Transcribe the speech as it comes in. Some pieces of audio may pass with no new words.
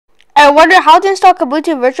wonder how to install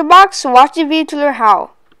Kubuntu VirtualBox? So watch the video to learn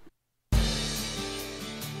how.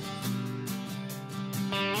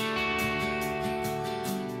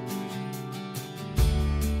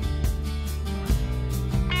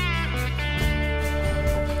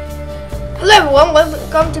 Hello everyone,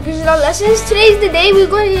 welcome to Krishna Lessons. Today is the day we're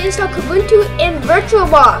going to install Kubuntu in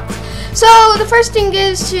VirtualBox. So the first thing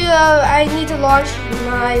is to I need to launch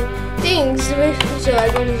my things. So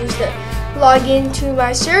I'm going to just log into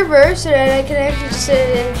my server so that I can actually just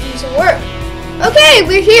sit and do some work. Okay,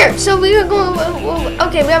 we're here. So we're going.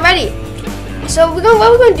 Okay, we're ready. So what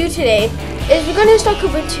we're going to do today is we're going to install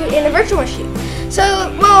Kubuntu in a virtual machine. So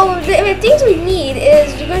well, the things we need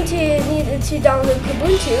is we're going to need to download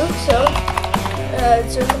Kubuntu. So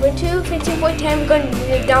Kubuntu 15.10, we're going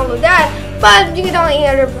to download that. But you can download any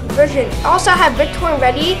other version. Also, I have BitTorrent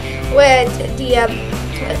ready with the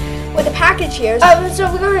package here. So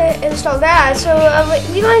we're going to install that. So what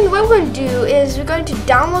we're going to do is we're going to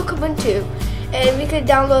download Kubuntu, and we could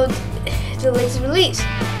download the latest release.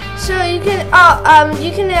 So you can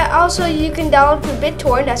download through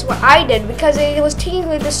BitTorrent. That's what I did because it was taking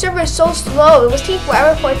the server is so slow. It was taking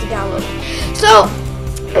forever for it to download. So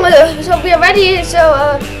we are ready. So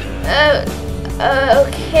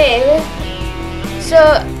okay. So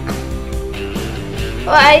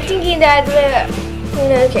well, I'm thinking that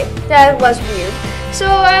okay, that was weird. So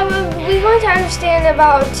we're going to understand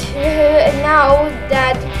about now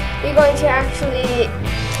that we're going to actually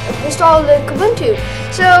install the Kubuntu.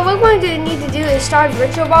 So what we're going to need to do is start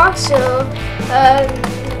VirtualBox. So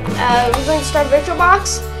we're going to start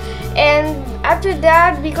VirtualBox, and after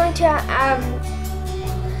that we're going to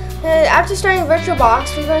after starting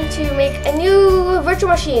VirtualBox, we're going to make a new virtual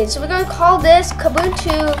machine. So we're going to call this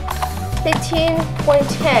Kubuntu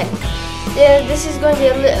 15.10. This is going to be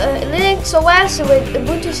a Linux OS with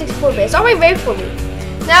Ubuntu 64-bit. It's already ready for me.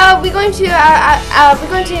 Now we're going to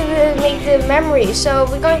make the memory. So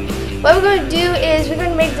what we're going to do is we're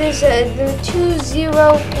going to make this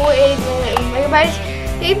 2048 megabytes.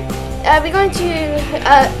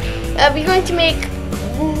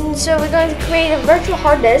 We're going to create a virtual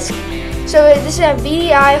hard disk. So this is a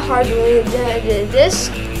VDI hard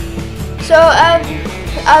disk. So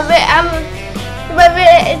but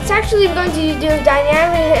it's actually going to do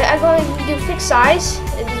dynamic. I'm going to do fixed size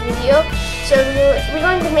in this video. So we're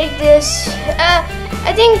going to make this.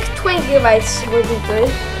 I think 20 gigabytes would be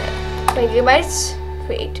good. 20 gigabytes.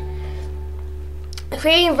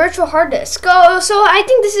 Creating virtual hard disk. So I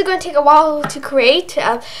think this is going to take a while to create.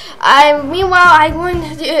 Meanwhile, I'm going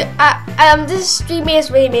to do. This stream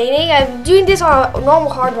is remaining. I'm doing this on a normal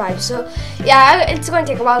hard drive. So yeah, it's going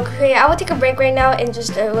to take a while to create. I will take a break right now and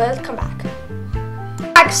just come back.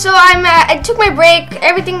 So I took my break.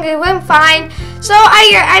 Everything went fine. So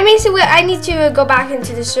I need to go back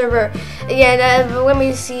into the server again. Let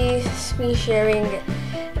me see screen sharing.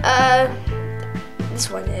 This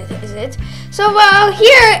one is it. So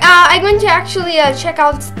here I'm going to actually check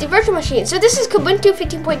out the virtual machine. So this is Kubuntu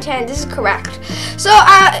 15.10. This is correct. So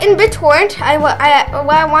in BitTorrent, what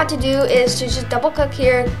I want to do is to just double click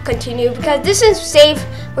here, continue, because this is safe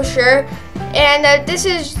for sure. And this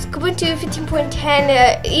is Kubuntu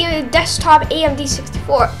 15.10 desktop AMD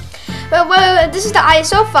 64. Well, this is the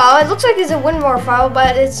ISO file. It looks like it's a WinRAR file,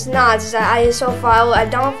 but it's not. It's an ISO file I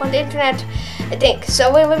downloaded from the internet, I think.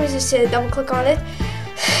 So let me just double click on it.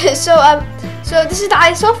 So this is the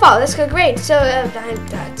ISO file. That's great. So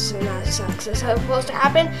that's not supposed to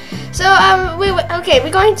happen. So okay,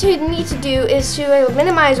 we're going to need to do is to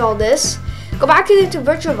minimize all this. Go back into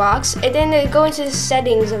VirtualBox and then go into the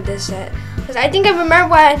settings of this. Because I think I remember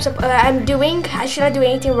what I'm doing. I should not do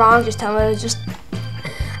anything wrong. Just tell me.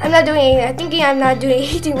 I'm not doing. I'm thinking I'm not doing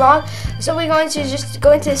anything wrong. So we're going to just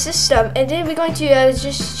go into the system and then we're going to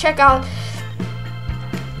just check out.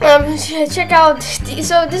 So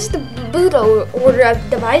this is the boot order of the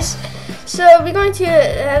device. So we're going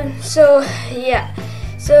to so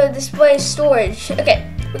display storage. Okay,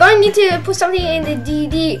 we're going to need to put something in the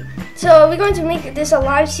DVD. So we're going to make this a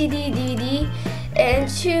live CD DVD and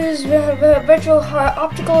choose virtual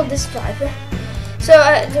optical disk drive. So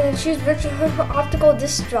choose virtual optical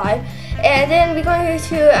disk drive, and then we're going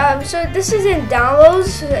to so this is in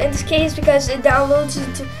downloads in this case because it downloads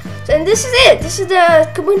into. And this is it. This is the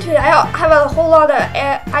Kubuntu. I have a whole lot of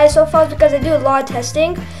ISO files because I do a lot of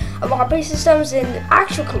testing of operating systems in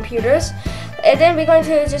actual computers. And then we're going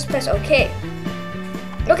to just press OK.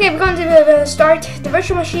 Okay, we're going to start the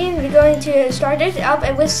virtual machine. We're going to start it up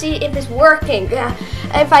and we'll see if it's working.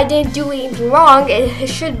 If I didn't do anything wrong, it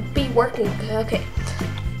should be working. Okay.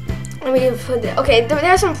 Let me put it. Okay, there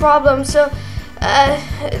are some problems. So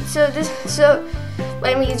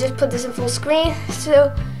let me just put this in full screen.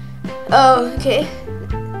 So, oh, okay.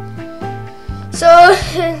 So,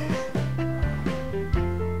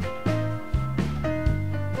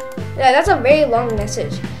 yeah, that's a very long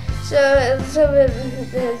message. So,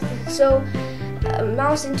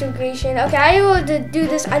 mouse integration. Okay, I will do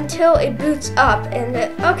this until it boots up. And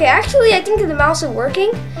okay, actually, I think the mouse is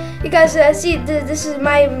working because see, this is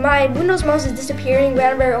my Windows mouse is disappearing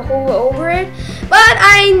whenever I hold over it. But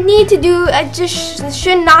I need to do. I just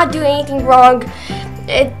should not do anything wrong.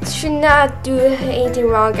 It should not do anything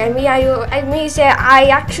wrong. I mean, say I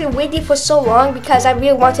actually waited for so long because I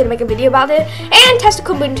really wanted to make a video about it and test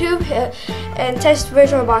Kubuntu and test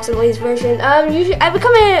VirtualBox, the latest version. Usually I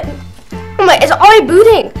become a. Oh my! It's already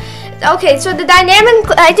booting. Okay, so the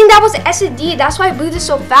dynamic. I think that was the SSD. That's why it booted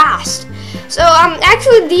so fast. So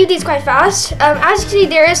actually the DVD is quite fast. Actually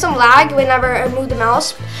there is some lag whenever I move the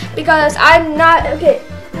mouse because I'm not okay.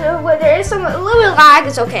 When there is a little bit of lag,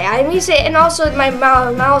 it's okay. I mean, say, and also my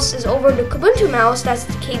mouse is over the Kubuntu mouse. That's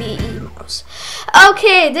the KDE mouse.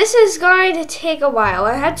 Okay, this is going to take a while.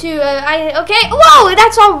 I had to. Okay. Whoa,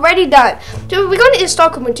 that's already done. So we're going to install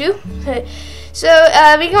Kubuntu. So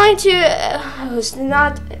we're going to. It's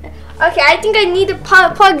not. Okay, I think I need to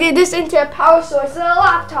plug this into a power source. It's a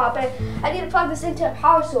laptop, and I need to plug this into a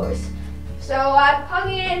power source. So I'm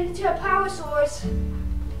plugging it into a power source.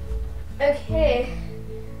 Okay.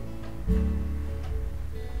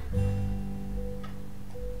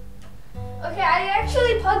 Okay, I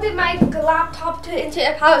actually plugged in my laptop into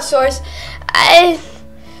a power source.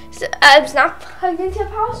 It's not plugged into a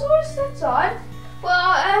power source? That's odd.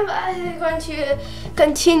 Well, I'm going to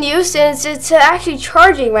continue since it's actually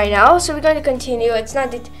charging right now. So we're going to continue. It's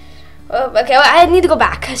not. Okay, well, I need to go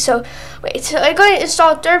back. So wait. So I'm going to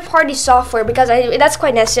install third-party software because that's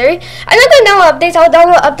quite necessary. I'm not going to download updates. I'll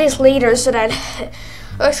download updates later so that.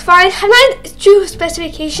 Looks fine. I'm not true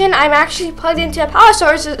specification. I'm actually plugged into a power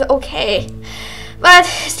source. It's okay, but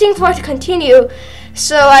it seems for to continue.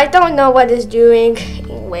 So I don't know what it's doing.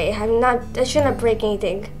 Anyway, I shouldn't break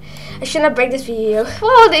anything. I shouldn't break this video.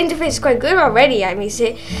 Well, the interface is quite good already. I mean,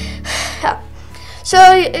 see.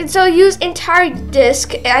 So use entire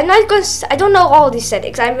disk. I'm not going. I don't know all these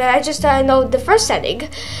settings. I just know the first setting,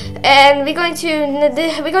 and we're going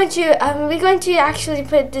to actually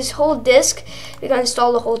put this whole disk. We're going to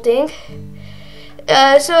install the whole thing.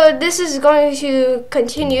 So this is going to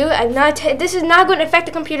continue. This is not going to affect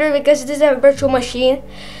the computer because this is a virtual machine.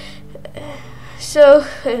 So.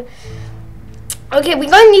 Okay, we're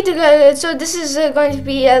going to need to go. So this is going to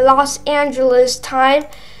be Los Angeles time.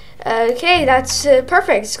 Okay, that's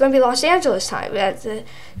perfect. It's going to be Los Angeles time. That's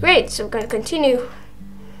great. So we're going to continue.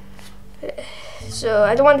 So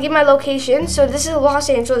I don't want to give my location. So this is Los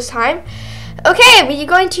Angeles time. Okay, we're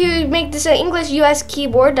going to make this an English US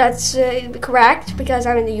keyboard. That's correct because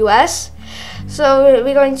I'm in the US. So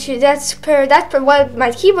we're going to. That's what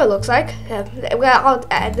my keyboard looks like. Well, I'll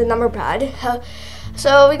add the number pad.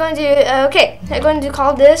 So we're going to. Okay, I'm going to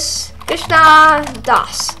call this Krishna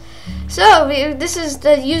Das. So this is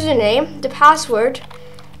the username, the password.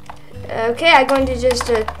 Okay, I'm going to just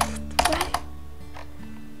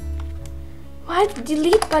what? The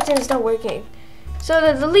delete button is not working. So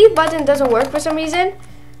the delete button doesn't work for some reason.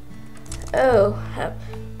 Oh,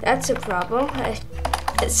 that's a problem.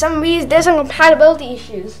 There's some compatibility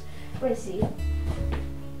issues. Let me see.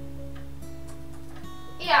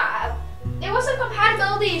 Yeah. There was some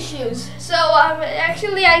compatibility issues, so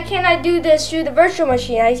actually I cannot do this through the virtual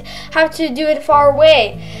machine. I have to do it far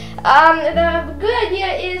away. The good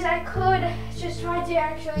idea is I could just try to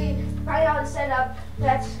actually find out the setup.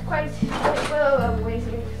 That's quite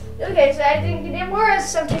waiting. Okay, so I think there were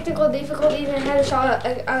some technical difficulties and I had to shot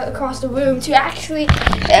across the room to actually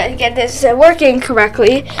get this working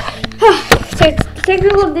correctly.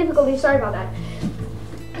 Technical difficulties. Sorry about that.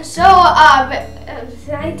 So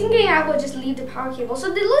I'm thinking I will just leave the power cable. So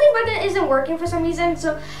the delete button isn't working for some reason.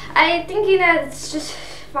 So I'm thinking that it's just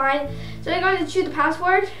fine. So I'm going to choose the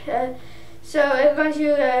password. So I'm going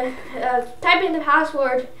to type in the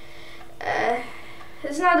password.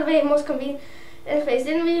 It's not the very most convenient interface.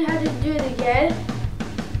 Then we have to do it again.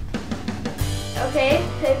 Okay,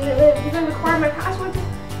 and we're going to record my password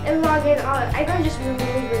and log in. I'm going to just remove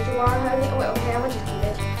virtual. Okay, I want to keep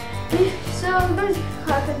it. So I'm going to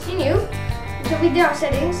continue. So we did our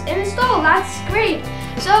settings and install. That's great.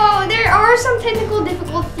 So there are some technical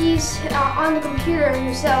difficulties on the computer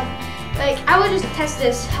yourself. Like I will just test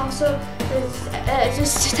this. Also,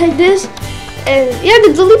 just type this, and yeah,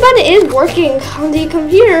 the delete button is working on the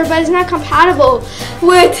computer, but it's not compatible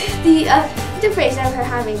with the interface that we're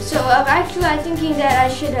having. So actually, I'm thinking that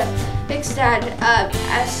I should fix that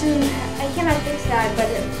as soon. I cannot fix that, but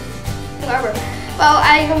whatever. Well,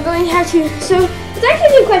 I'm going to have to. So it's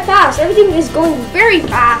actually quite fast. Everything is going very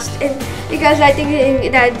fast, and because I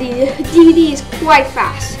think that the DVD is quite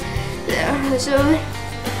fast. So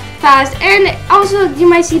fast, and also you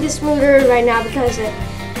might see the smoother right now because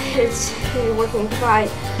it's working fine.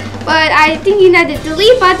 But I think that the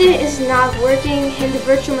delete button is not working in the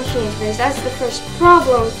virtual machine because that's the first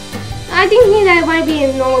problem. I think that it might be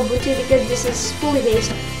in normal Ubuntu because this is fully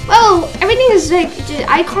based. Well, everything is like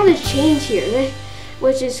icon is changed here,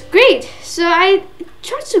 which is great. So I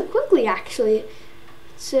charged so quickly actually.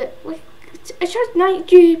 So I charged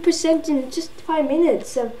 90% in just 5 minutes.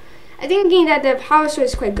 So I think that the power source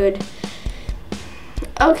is quite good.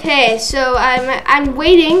 Okay, so I'm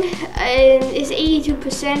waiting, and it's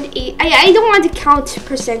 82%. I don't want to count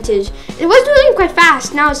percentage. It was doing quite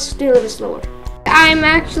fast. Now it's doing a little bit slower. I'm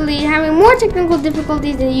actually having more technical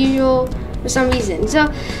difficulties than usual for some reason. So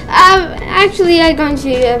actually I'm going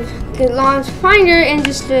to launch Finder and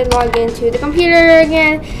just log into the computer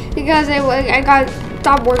again because I got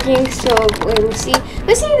stopped working. So we'll see.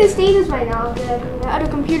 Let's see the status right now of the other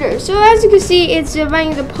computer. So as you can see, it's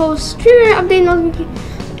running the post trigger update notification,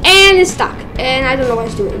 and it's stuck, and I don't know what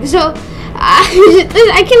it's doing. So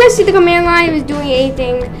I cannot see the command line if it's doing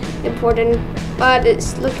anything important, but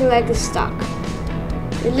it's looking like it's stuck.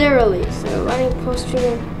 Literally. So running post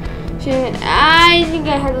trigger. I think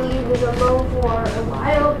I had to leave it alone for a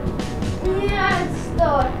while. Yeah, it's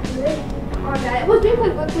still on that. It was doing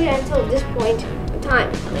quite quickly until this point in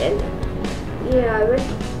time. And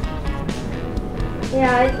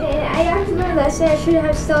I actually realized I should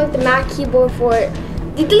have selected the Mac keyboard for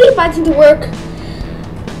the delete button to work.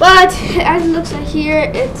 But as it looks like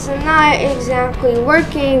here, it's not exactly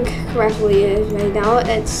working correctly right now.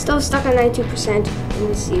 It's still stuck on 92%, and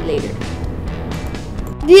we'll see later.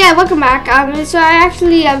 Yeah, welcome back. So I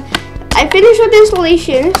actually I finished with the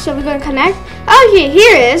installation, so we're gonna connect. Okay,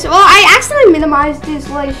 here it is. Well, I accidentally minimized the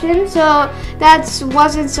installation, so that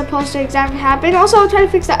wasn't supposed to exactly happen. Also, I'll try to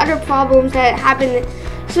fix the other problems that happened.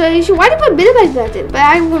 So why did I put minimize button? But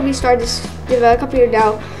I will restart this computer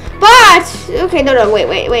now. But okay, no,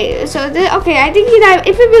 wait. So okay, I think that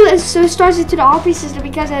if it really starts into the operating system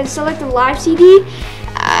because I selected live CD,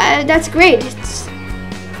 that's great. It's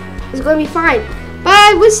going to be fine.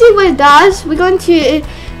 But we'll see what it does. We're going to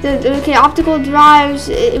the optical drives.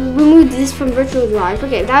 Remove this from virtual drive.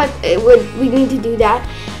 Okay, we need to do that.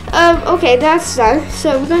 Okay, that's done.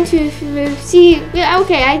 So we're going to see. Yeah,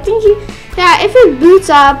 okay, I think if it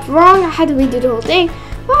boots up wrong, I had to redo the whole thing.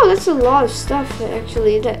 Wow, that's a lot of stuff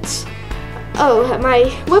actually. That's my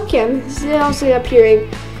webcam is also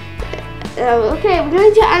appearing. Okay, we're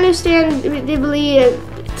going to understand.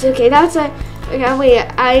 It's okay. That's a. Okay, wait.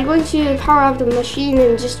 I'm going to power up the machine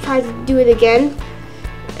and just try to do it again.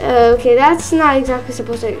 Okay, that's not exactly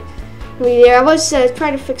supposed to be there. I was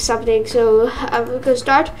trying to fix something, so I'm going to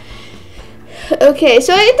start. Okay,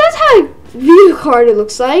 so it does have a video card, it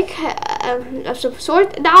looks like, of some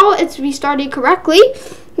sort. Now it's restarting correctly.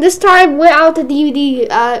 This time without the DVD.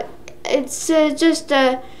 It's just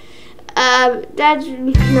that's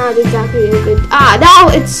not exactly a good. Now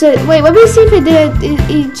it's wait. Let me see if it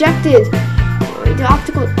ejected the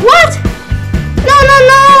optical. What?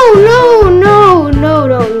 No.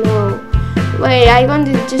 Wait, I'm going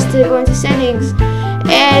to just go into settings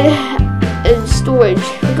and storage.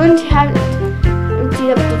 We're going to have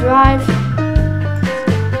empty up the drive.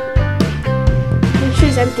 Make sure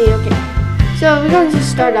it's empty. Okay. So we're going to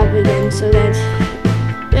start up again so that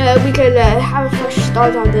we could have a fresh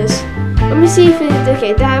start on this. Let me see if it's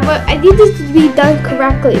okay. I need this to be done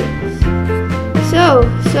correctly. So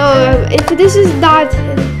if this is not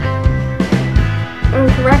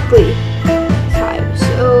correctly time,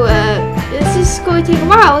 so this is going to take a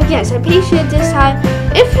while. Yes, I'm patient this time.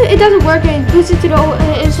 If it doesn't work and it boots it to the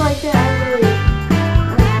it's like I'm really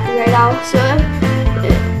happy right now. So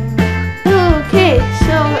okay,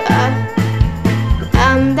 so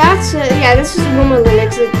that's yeah, this is normal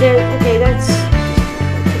Linux. Okay, that's.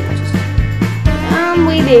 I'm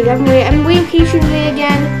waiting. I'm waiting patiently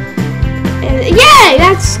again. And yay,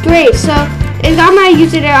 that's great. So it got my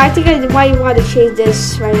user there. I think I might want to change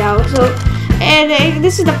this right now. So and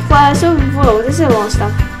this is the plus. So whoa, this is a lot of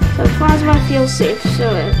stuff. So plasma feels safe.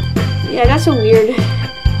 So yeah, that's so weird.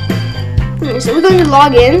 So we're going to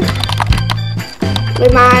log in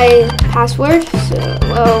with my password. So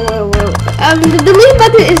whoa. The delete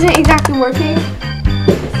button isn't exactly working.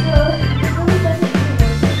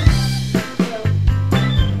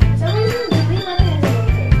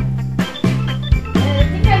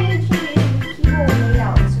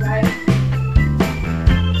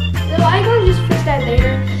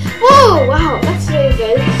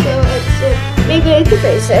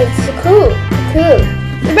 interface. It's cool.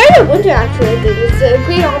 It's better than Ubuntu actually. I think it's a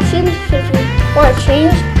great option if you want to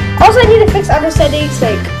change. Also, I need to fix other settings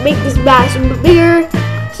like make this mask bigger.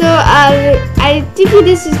 So I think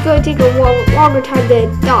this is going to take a longer time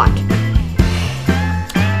than thought.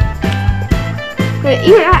 But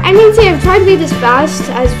even I mean, say I've tried to make this fast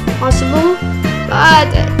as possible, but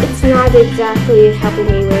it's not exactly helping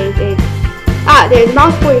me with anything. There's the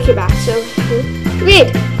mouse pointer came back, so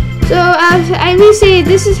great. So I may say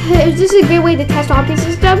this is a great way to test operating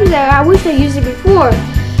systems. I wish I used it before.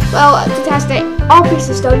 Well, to test operating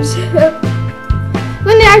systems.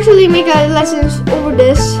 When they actually make lessons over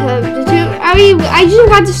this, I mean, I just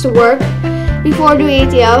want this to work before doing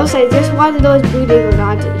anything else. I just want to know if it's booting or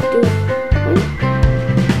not.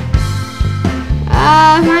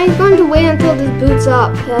 I'm going to wait until this boots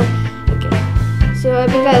up. Okay. So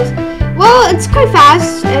because, well, it's quite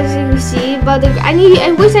fast as you can see, but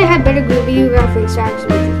I wish I had better video graphics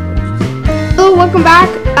actually. So welcome back.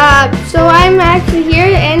 So I'm actually here,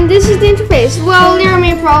 and this is the interface. Well, there are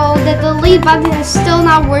main problem that the delete button is still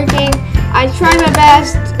not working. I tried my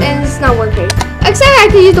best, and it's not working. Except I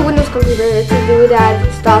could use the Windows computer to do that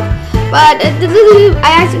stuff. But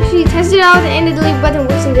I actually tested it out, and the delete button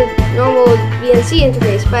works in the normal VNC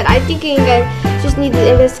interface. But I think I just need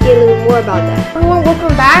to investigate a little more about that. Everyone,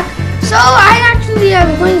 welcome back. So I actually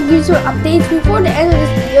am going to do some updates before the end of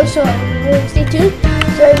this video, so stay tuned.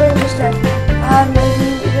 So I'm going to just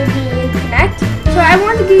maybe connect. So I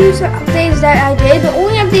want to give you some updates that I did. The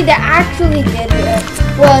only update that I actually did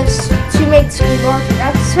was to make the screen larger.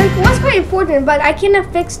 That's quite important, but I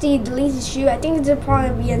cannot fix the delete issue. I think it's a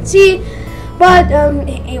problem of VNC. But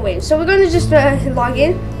anyway, so we're going to just log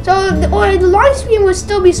in. So the login screen will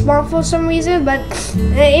still be small for some reason, but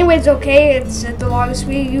anyway, it's okay. It's the login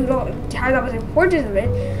screen. You don't have that much importance of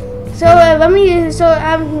it. So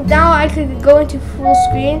now I could go into full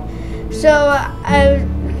screen. So I'm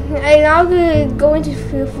now gonna go into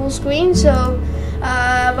full screen. So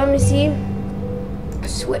let me see.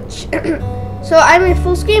 Switch. So I'm in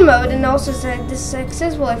full screen mode, and also said this is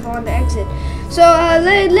successful if I want to exit. So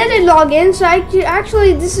let it log in. So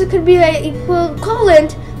this could be like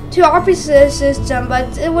equivalent to operating system,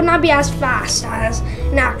 but it would not be as fast as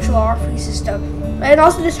an actual operating system. And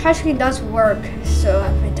also this touchscreen does work. So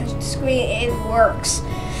if I touch the screen, it works.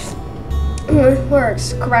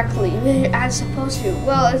 Works correctly as supposed to.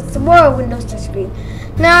 Well, it's more a Windows touchscreen.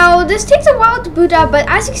 Now this takes a while to boot up, but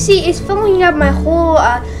as you can see, it's filling up my whole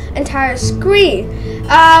entire screen.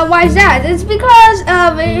 Why is that? It's because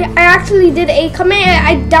I actually did a command.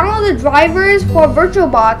 I downloaded drivers for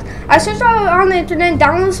VirtualBox. I searched on the internet,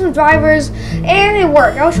 downloaded some drivers, and it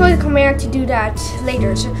worked. I'll show you the command to do that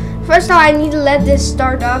later. So first off, I need to let this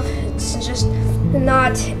start up. It's just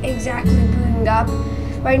not exactly booting up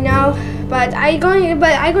right now, but I'm going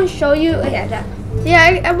to show you.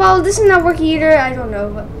 Well, this is not working either. I don't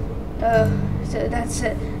know, but so that's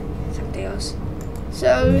it. Something else.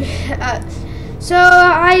 So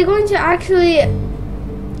I'm going to actually.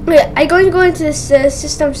 I'm going to go into this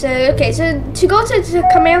system setting. Okay, so to go to the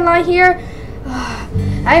command line here, you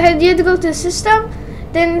have to go to system,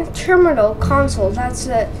 then terminal console. That's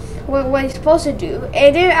what you're supposed to do,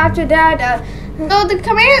 and then after that. So the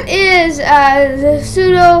command is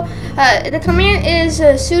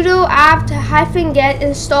sudo apt-get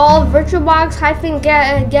install VirtualBox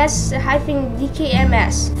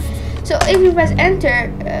 -guest-dkms. So if you press enter,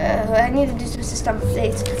 I need to do some system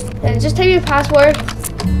updates. And just type your password.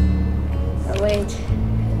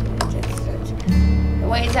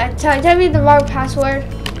 Type me the wrong password.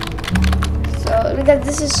 So because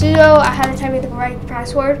this is sudo, I had to type in the right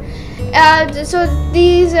password. So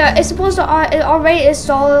these it's supposed to already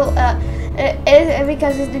install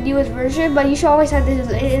because it's the newest version, but you should always have the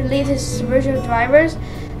latest version of drivers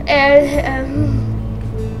and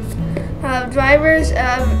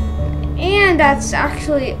and that's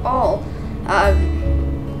actually all. Well,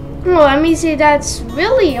 let me see. That's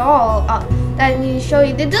really all that I need to show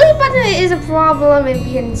you. The delete button is a problem in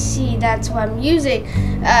VNC. That's what I'm using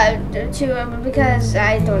because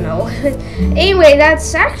I don't know. Anyway,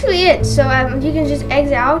 that's actually it. So you can just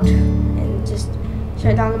exit out and just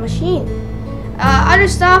shut down the machine. Other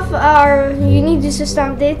stuff are you need to do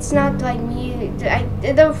system updates. Not like me.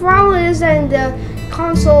 The problem is that in the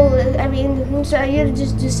console. I mean, so you have to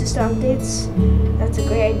just do system updates. That's a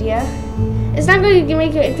great idea. It's not going to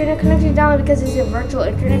make your internet connection down because it's a virtual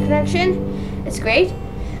internet connection. It's great.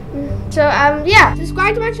 So yeah,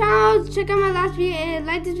 subscribe to my channel, check out my last video, and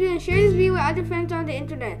like this video and share this video with other friends on the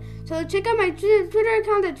internet. So check out my Twitter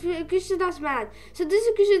account at Krishna.mad. So this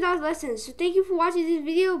is Krishna.lessons. So thank you for watching this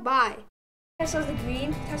video. Bye. Tesla's the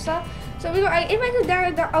green Tesla. So if I go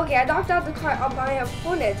down, okay, I knocked out the car of my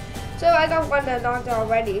opponent. So I got one that knocked out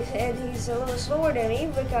already, and he's a little slower than me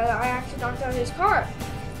because I actually knocked out his car.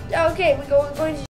 Okay, we're going to